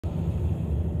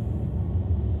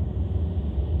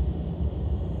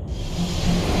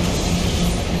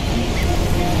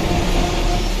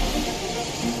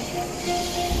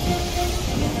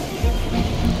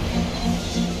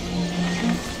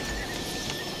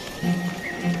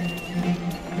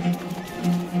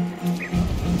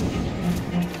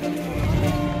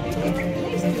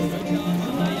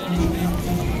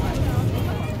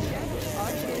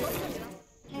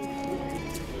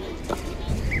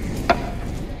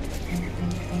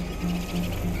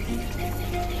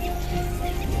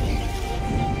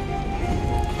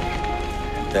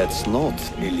That's not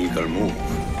a legal move.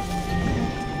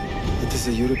 It is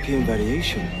a European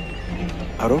variation.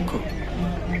 Aroko.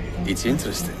 It's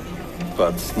interesting,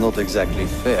 but not exactly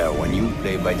fair when you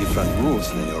play by different rules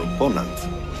than your opponent.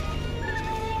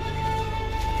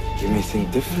 You may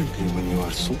think differently when you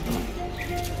are Sultan.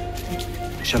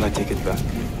 Shall I take it back?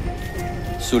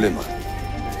 Suleiman,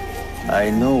 I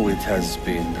know it has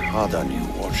been hard on you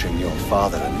watching your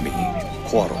father and me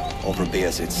quarrel over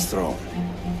Bayezid's throne.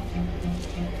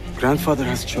 Grandfather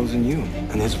has chosen you,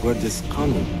 and his word is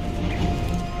Qanun.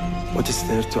 What is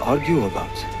there to argue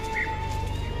about?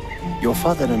 Your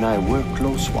father and I were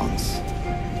close once,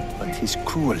 but his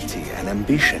cruelty and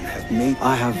ambition have made...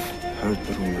 I have heard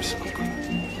the rumors, Uncle.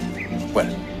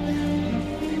 Well,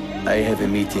 I have a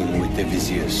meeting with the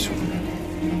Vizier soon.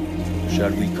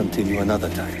 Shall we continue another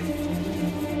time?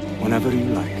 Whenever you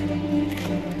like.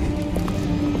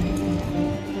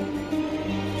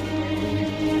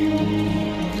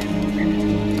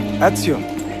 Ezio.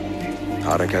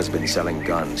 Tarek has been selling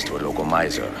guns to a local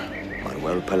miser,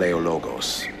 Manuel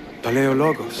Paleologos.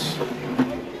 Paleologos.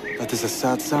 That is a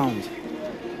sad sound.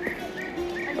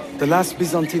 The last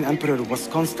Byzantine emperor was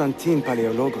Constantine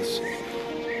Paleologos.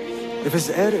 If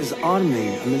his heir is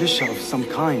arming a militia of some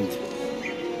kind,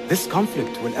 this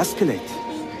conflict will escalate.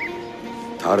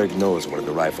 Tarek knows where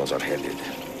the rifles are headed.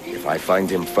 If I find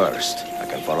him first, I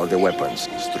can follow the weapons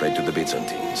straight to the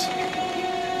Byzantines.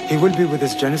 He will be with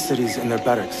his Janissaries in their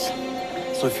barracks.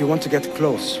 So if you want to get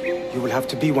close, you will have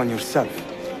to be one yourself.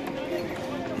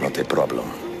 Not a problem.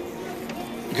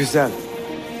 Güzel.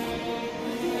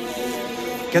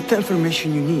 Get the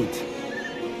information you need.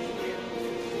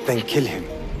 Then kill him.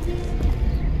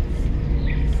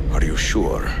 Are you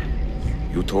sure?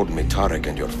 You told me Tarek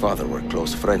and your father were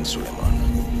close friends, Suleiman.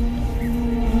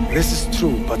 This is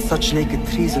true, but such naked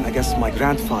treason against my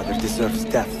grandfather deserves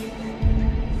death.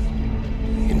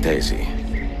 In Daisy.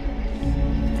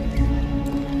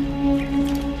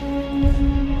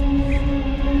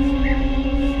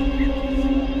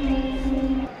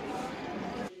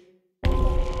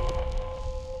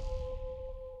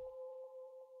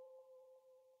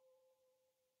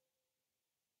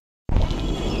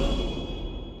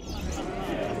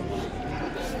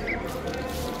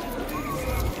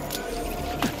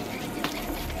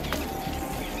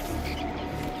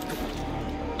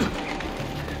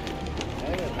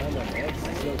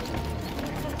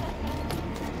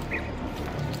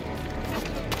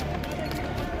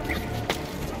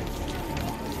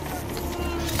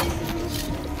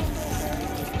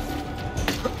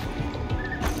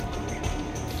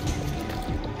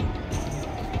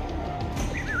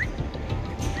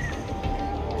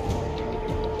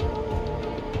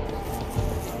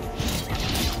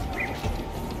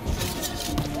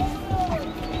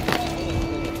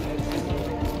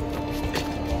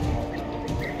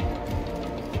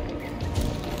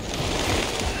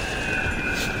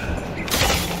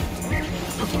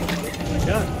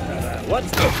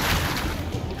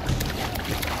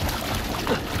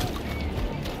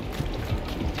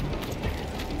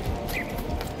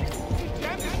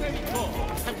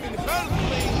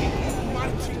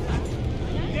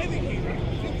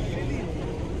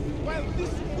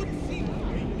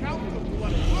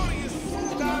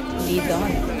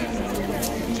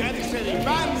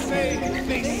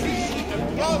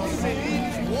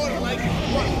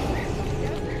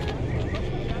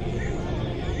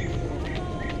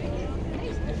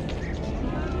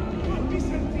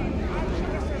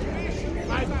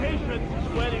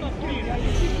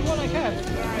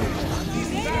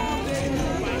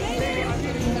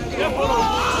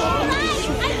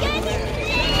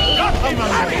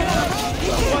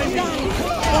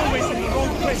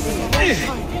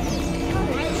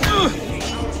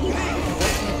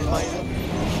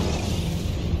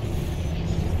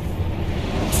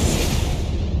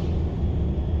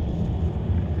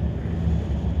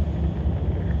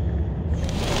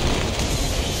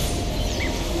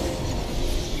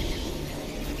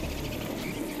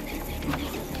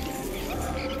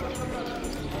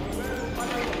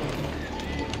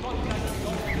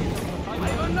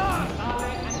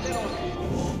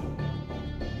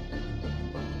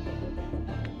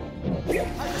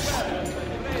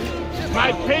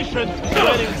 My patience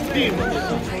letting steam.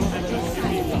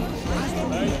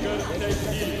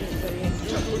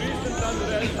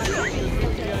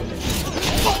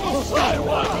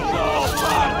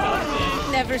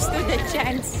 Never stood a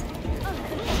chance.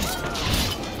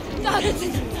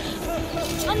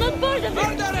 I'm not part of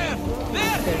it.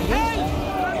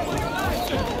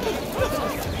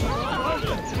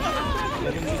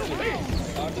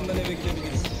 Ardından eve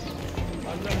gidebiliriz.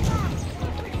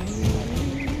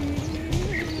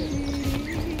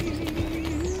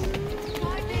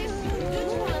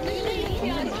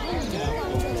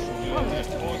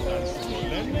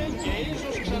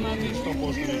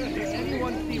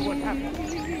 Anyone see what happened?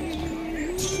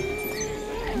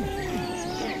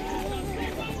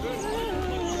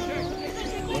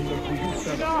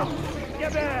 Stop!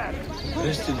 Get back!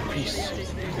 Rest in peace,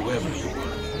 whoever you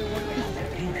were.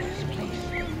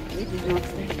 We did not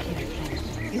stay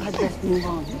here. You had best move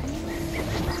on.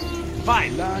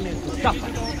 Fine. Learn and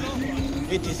suffer.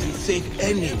 It isn't safe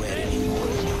anywhere anymore.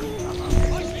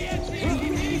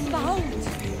 Found.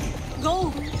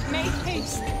 Go. Make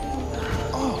haste.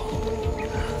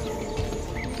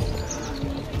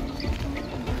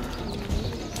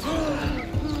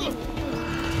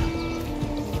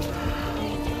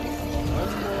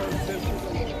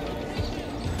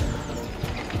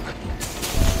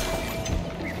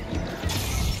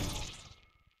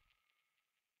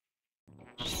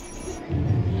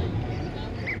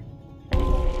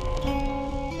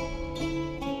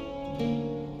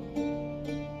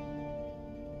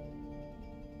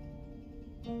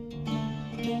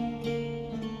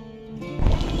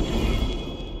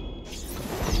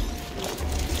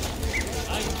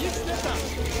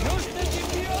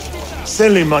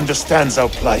 Selim understands our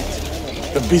plight.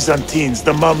 The Byzantines,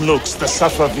 the Mamluks, the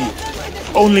Safavid.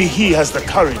 Only he has the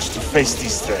courage to face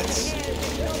these threats.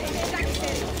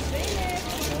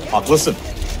 Haklısın.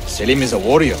 Selim is a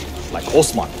warrior, like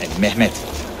Osman and Mehmet.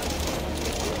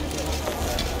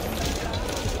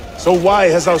 So why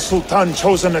has our Sultan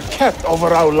chosen a cat over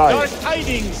our Your lives?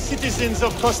 tidings, citizens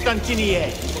of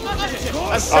Constantinople.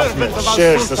 A servant Ahmed of our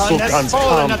shares the Sultan has Sultan's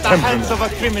fallen calm at the hands temperament. of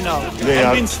a criminal They and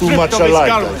are been too stripped much of his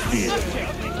alike, I garments.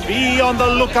 fear. Be on the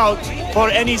lookout for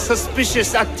any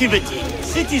suspicious activity.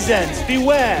 Citizens,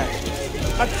 beware!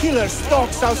 A killer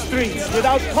stalks our streets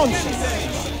without conscience,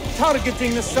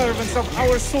 targeting the servants of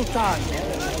our Sultan.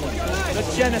 The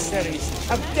Janissaries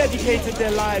have dedicated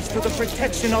their lives to the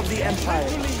protection of the Empire.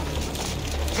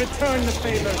 Return the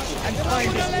favor and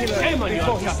find this killer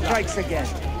before he strikes again.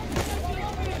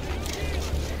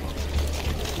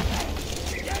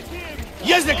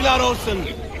 Yazıklar olsun.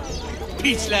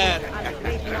 Piçler.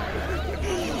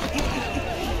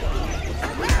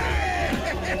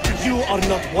 You are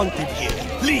not wanted here.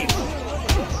 Leave!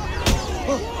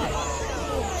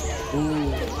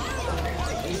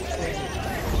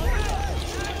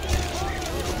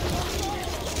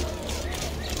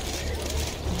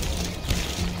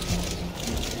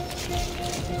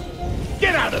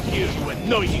 Get out of here, you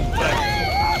annoying bird.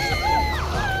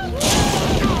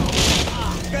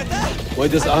 Why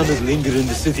does Ahmed linger in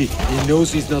the city? He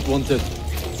knows he's not wanted.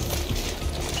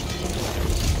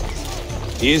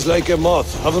 He is like a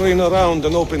moth hovering around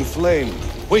an open flame,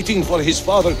 waiting for his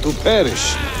father to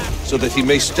perish, so that he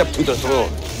may step to the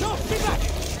throne.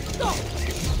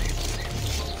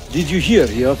 Did you hear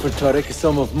he offered Tarek a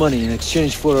sum of money in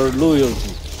exchange for our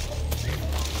loyalty?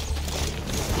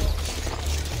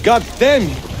 God damn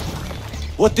you!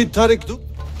 What did Tariq do?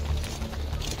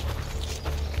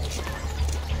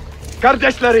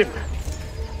 Kardeşlerim!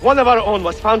 One of our own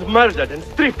was found murdered and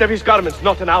stripped of his garments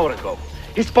not an hour ago.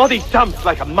 His body dumped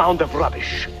like a mound of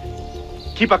rubbish.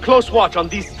 Keep a close watch on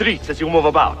these streets as you move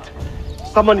about.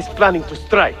 Someone is planning to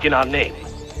strike in our name.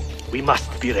 We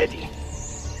must be ready.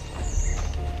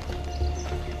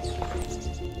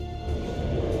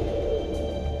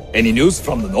 Any news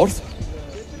from the north?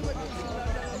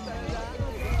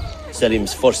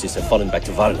 Selim's forces have fallen back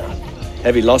to Varna.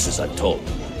 Heavy losses, I'm told.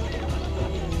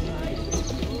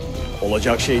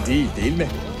 Olacak şey değil mi?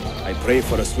 I pray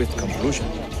for a swift conclusion.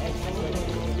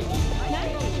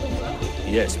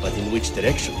 Yes, but in which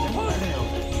direction?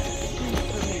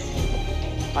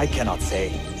 I cannot say.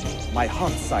 My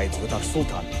heart sides with our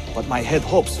Sultan, but my head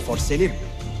hopes for Selim.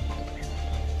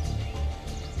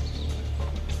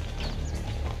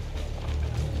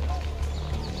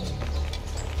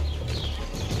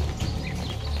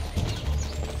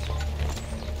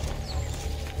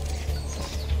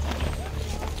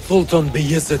 Sultan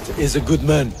Bayezid is a good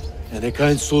man and a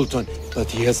kind sultan,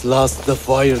 but he has lost the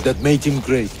fire that made him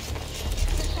great.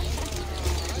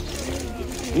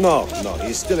 No,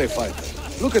 he's still a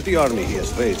fighter. Look at the army he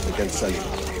has raised against Salim.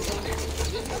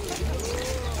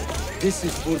 This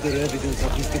is further evidence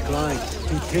of his decline.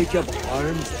 To take up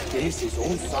arms against his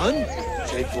own son?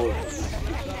 Shameful.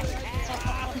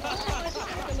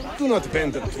 Do not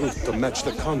bend the truth to match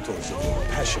the contours of your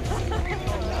passion.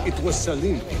 It was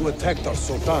Salim who attacked our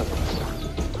Sultan.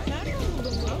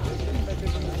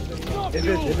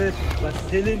 Evet, but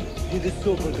Selim did it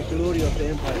so for the glory of the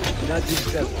empire, not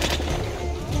himself.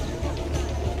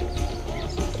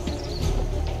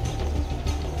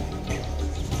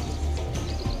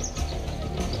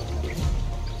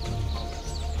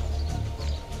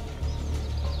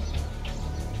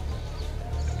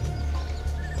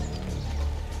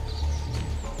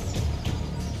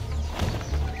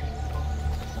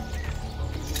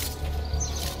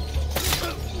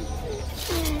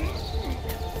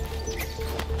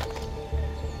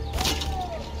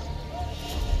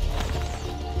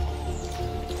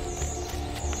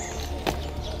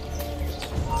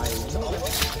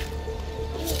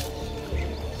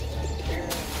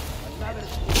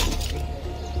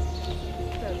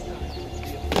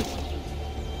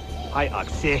 high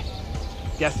ox, see?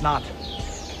 Guess not.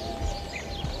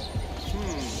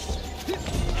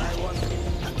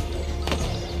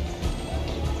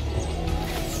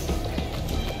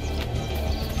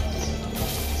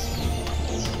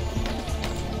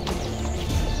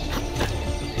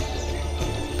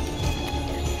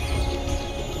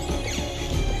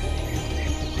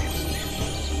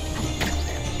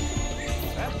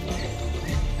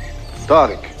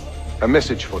 Tariq, a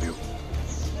message for you.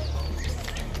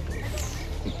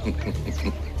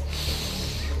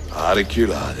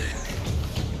 Auriculae.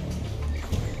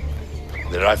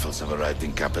 The rifles have arrived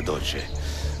in Cappadocia,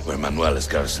 where Manuel has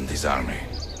garrisoned his army.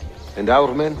 And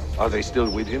our men, are they still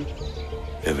with him?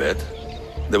 Evet.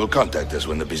 They will contact us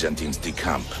when the Byzantines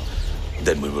decamp.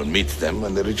 Then we will meet them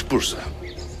when they reach Bursa.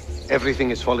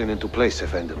 Everything is falling into place,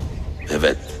 Effendim.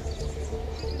 Evet.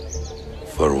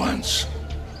 For once.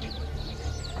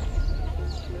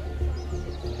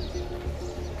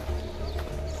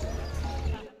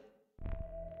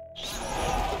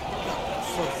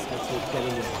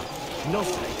 No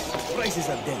strikes. Prices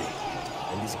are dead.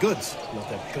 And these goods, not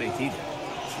that great either.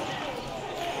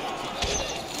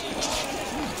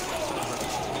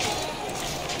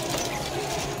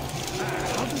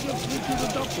 How did you speak to the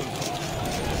doctor?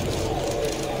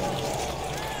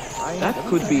 That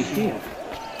could be here.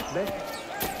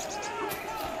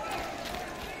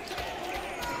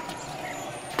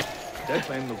 That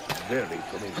man looks very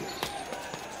familiar.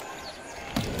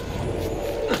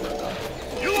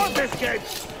 You want this kid?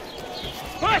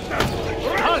 Faster!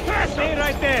 Run faster! Stay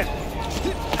right there!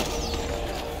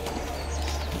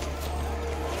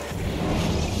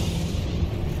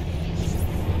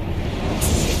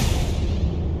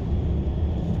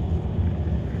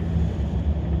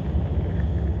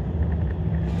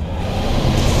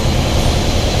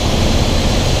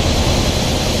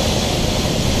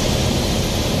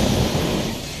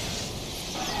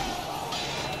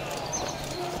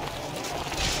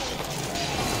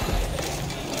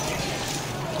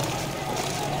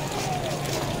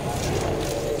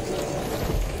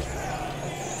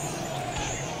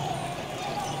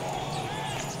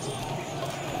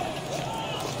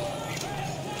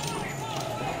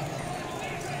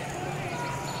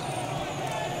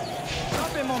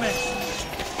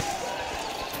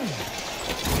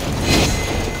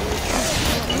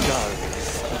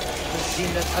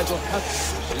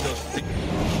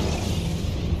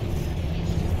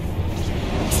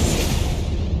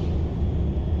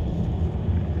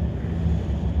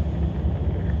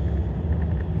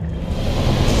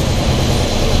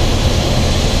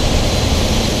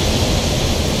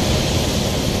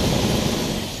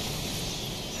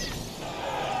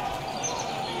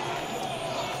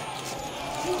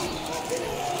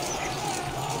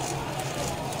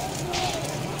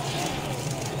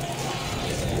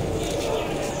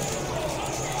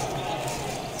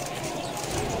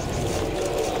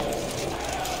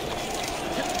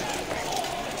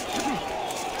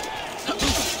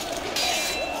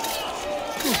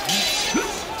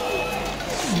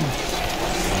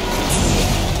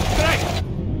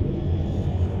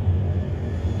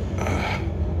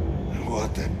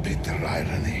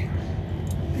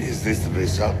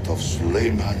 Result of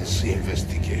Suleiman's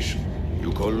investigation.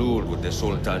 You collude with the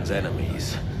Sultan's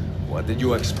enemies. What did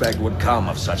you expect would come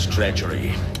of such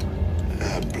treachery?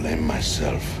 I blame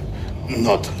myself.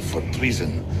 Not for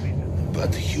treason,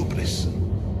 but hubris.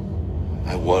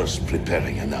 I was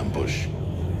preparing an ambush.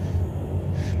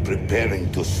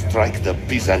 Preparing to strike the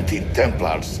Byzantine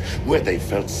Templars where they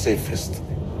felt safest.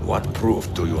 What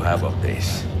proof do you have of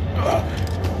this?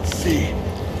 See,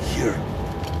 here.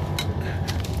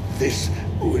 This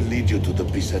will lead you to the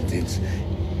Byzantines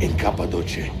in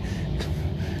Cappadocia.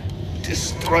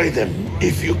 Destroy them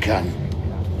if you can.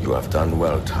 You have done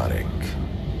well, Tariq.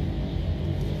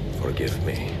 Forgive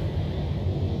me.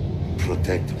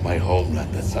 Protect my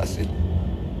homeland, assassin.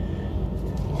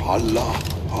 Allah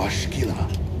Ashkila.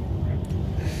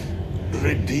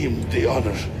 Redeem the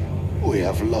honor we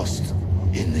have lost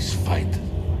in this fight.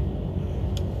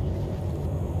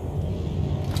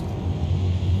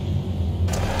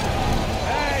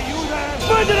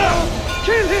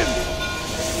 Kill him!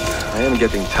 I am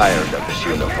getting tired of this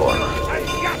uniform.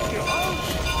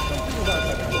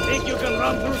 Think you can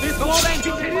run through this wall and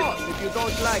get it? If you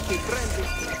don't like it, friendly.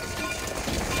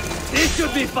 This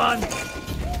should be fun!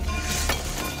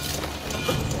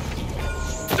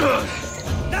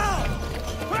 Now!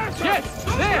 Yes!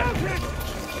 There!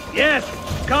 Yes!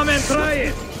 Come and try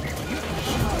it!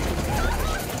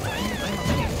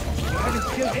 I haven't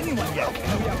killed anyone yet. We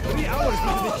have 3 hours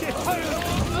into the ship.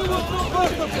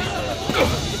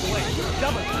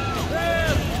 Double.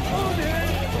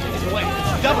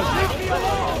 Double.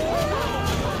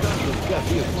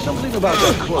 Something about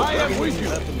that quote. I am with you.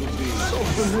 So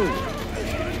familiar.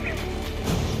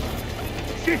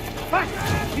 Shit! Back!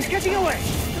 He's getting away!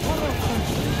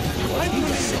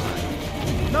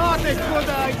 Not a good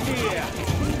idea!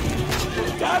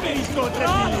 Damn it! Please, God,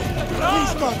 let me leave!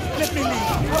 Please, God, let me leave!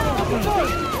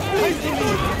 Let me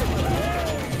leave!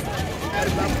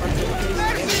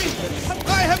 Mercy! I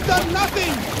have done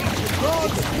nothing!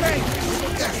 God's strength!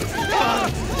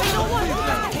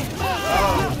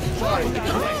 Sorry.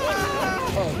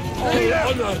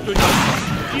 Honor to you!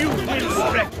 You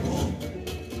will wreck!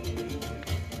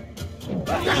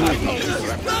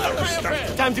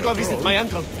 Time to go visit my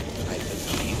uncle.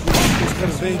 No!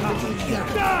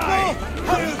 I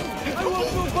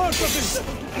won't do part of this!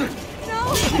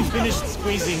 We finished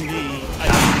squeezing the...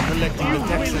 collecting the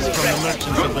taxes from the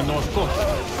merchants of the North Coast.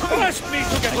 Trust me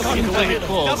to get In the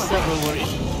recall, several were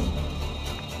issued.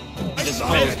 As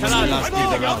well as the last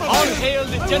year around. All hail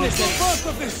the Genesis!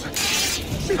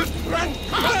 Run!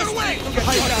 Out away!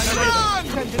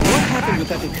 What happened with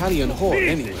that Italian whore,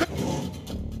 anyway?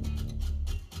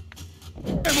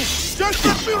 Just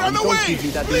let me run Don't away! give me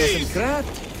that Please! innocent crap.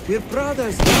 We're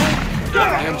brothers, right?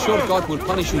 I am sure God will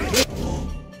punish you. If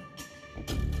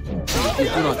you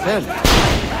do not tell.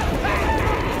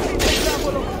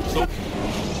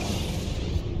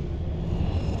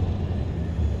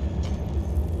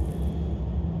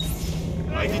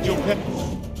 Why did your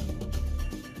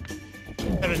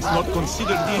parents not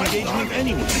consider the engagement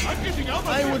anyway?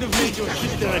 I would have made your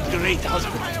sister a great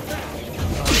husband.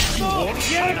 My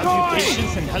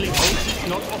patience and halitosis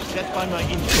not offset by my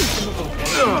invincible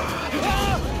character.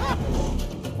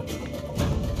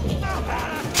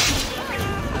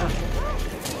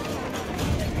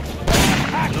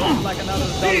 Looks like another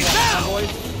dull boys.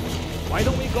 Why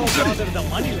don't we go bother the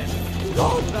moneylender?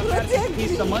 Take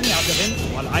piece the money out of him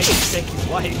while I take his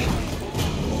wife.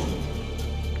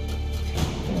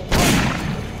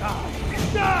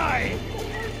 Die!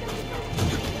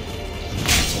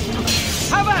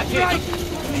 Have at it!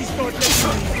 Please don't let me.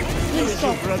 Please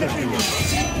stop, brother. It must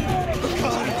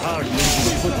be hard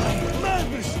losing a foot.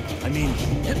 I mean,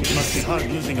 it must be hard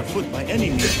losing a foot by any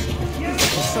means.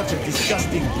 It's such a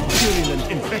disgusting, virulent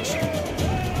infection. Oh,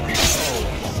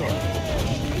 sorry.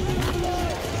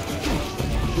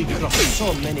 We drop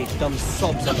so many dumb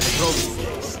sobs on the road.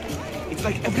 It's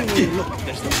like everywhere you look,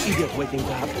 there's some idiot waiting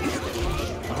to happen.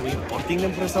 Are we importing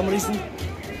them for some reason?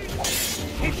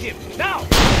 Hit him, now!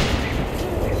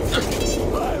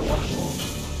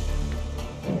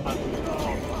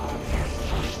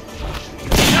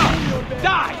 Now!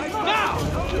 Die! Now!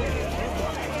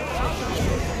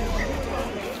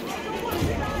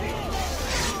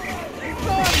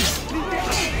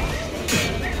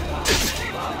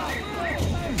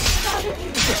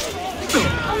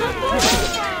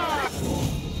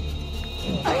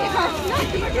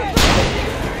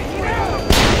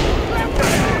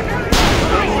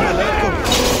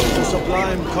 To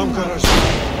sublime conquerors.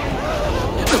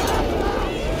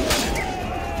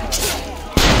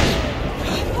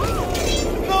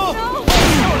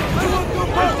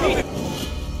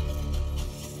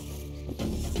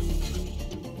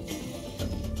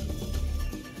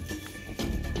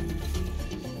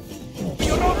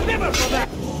 You don't live for that!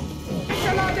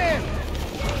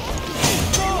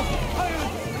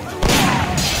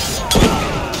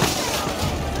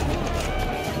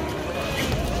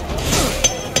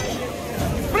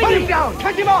 Bring him down!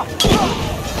 Cut him off!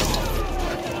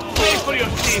 Wait for your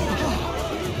team!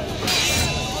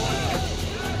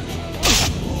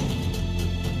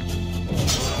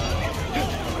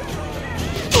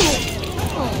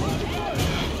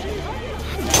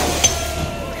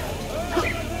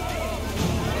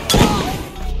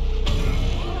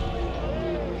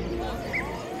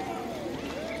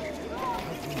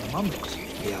 Mumbles,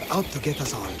 they are out to get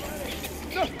us all.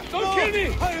 No, don't kill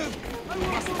me!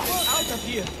 Out of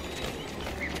here!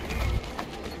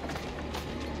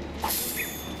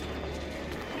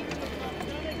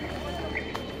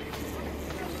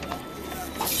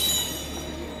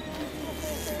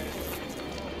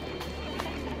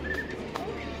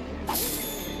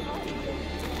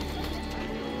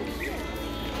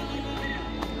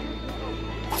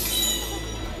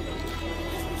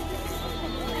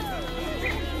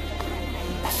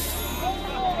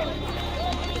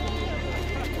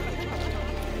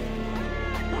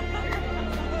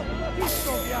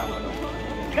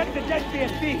 Let the dead be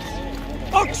at peace!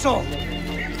 Oxo!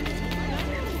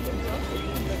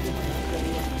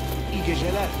 İyi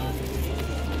geceler.